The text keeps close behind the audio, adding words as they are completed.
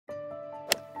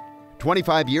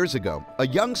25 years ago, a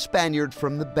young Spaniard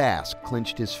from the Basque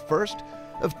clinched his first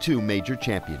of 2 major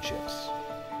championships.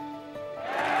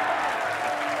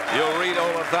 You'll read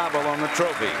Olazábal on the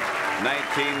trophy,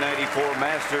 1994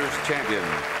 Masters champion.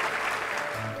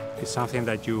 It's something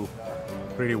that you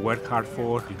really work hard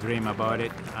for, you dream about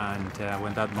it, and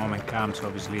when that moment comes,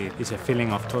 obviously, it's a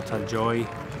feeling of total joy.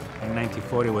 In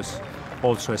 94, it was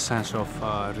also a sense of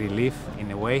relief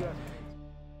in a way.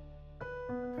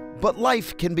 But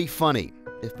life can be funny,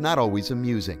 if not always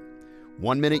amusing.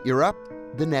 One minute you're up,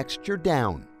 the next you're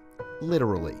down,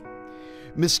 literally.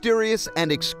 Mysterious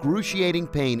and excruciating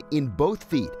pain in both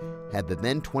feet had the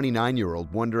then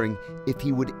 29-year-old wondering if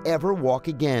he would ever walk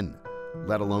again,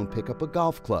 let alone pick up a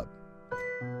golf club.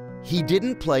 He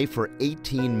didn't play for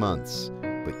 18 months,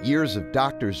 but years of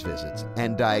doctor's visits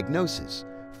and diagnosis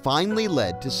finally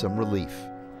led to some relief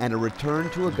and a return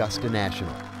to Augusta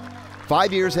National.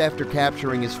 5 years after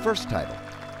capturing his first title,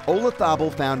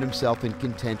 Olazábal found himself in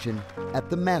contention at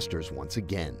the Masters once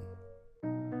again.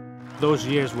 Those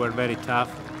years were very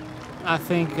tough. I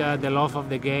think the love of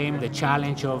the game, the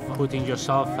challenge of putting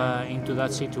yourself into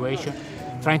that situation,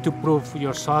 trying to prove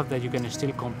yourself that you can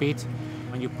still compete.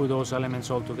 When you put those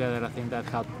elements all together, I think that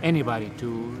helped anybody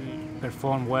to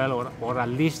perform well or at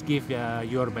least give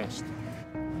your best.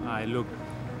 I look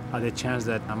at the chance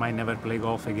that I might never play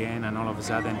golf again, and all of a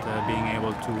sudden being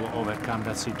able to overcome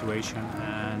that situation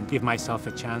and give myself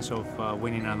a chance of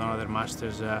winning another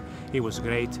Masters, it was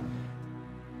great.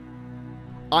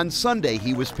 On Sunday,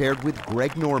 he was paired with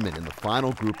Greg Norman in the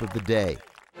final group of the day,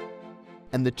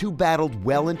 and the two battled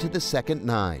well into the second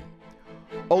 9.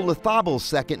 Olazábal's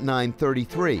second 9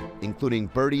 33, including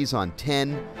birdies on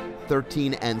 10,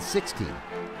 13, and 16,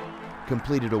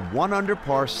 completed a 1-under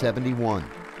par 71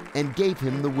 and gave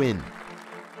him the win.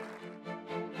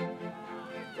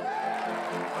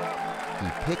 He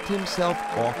picked himself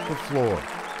off the floor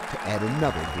to add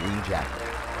another green jacket.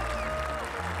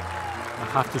 I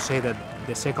have to say that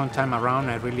the second time around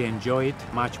I really enjoyed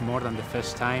it much more than the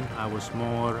first time. I was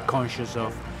more conscious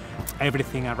of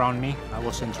everything around me. I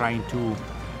wasn't trying to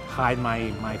hide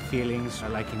my feelings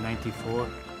like in '94.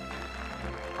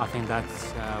 I think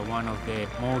that's one of the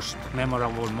most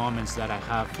memorable moments that I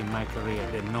have in my career.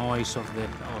 The noise of the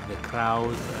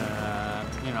crowd,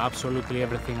 absolutely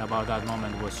everything about that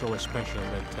moment was so special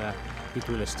that it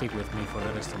will stick with me for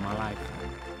the rest of my life.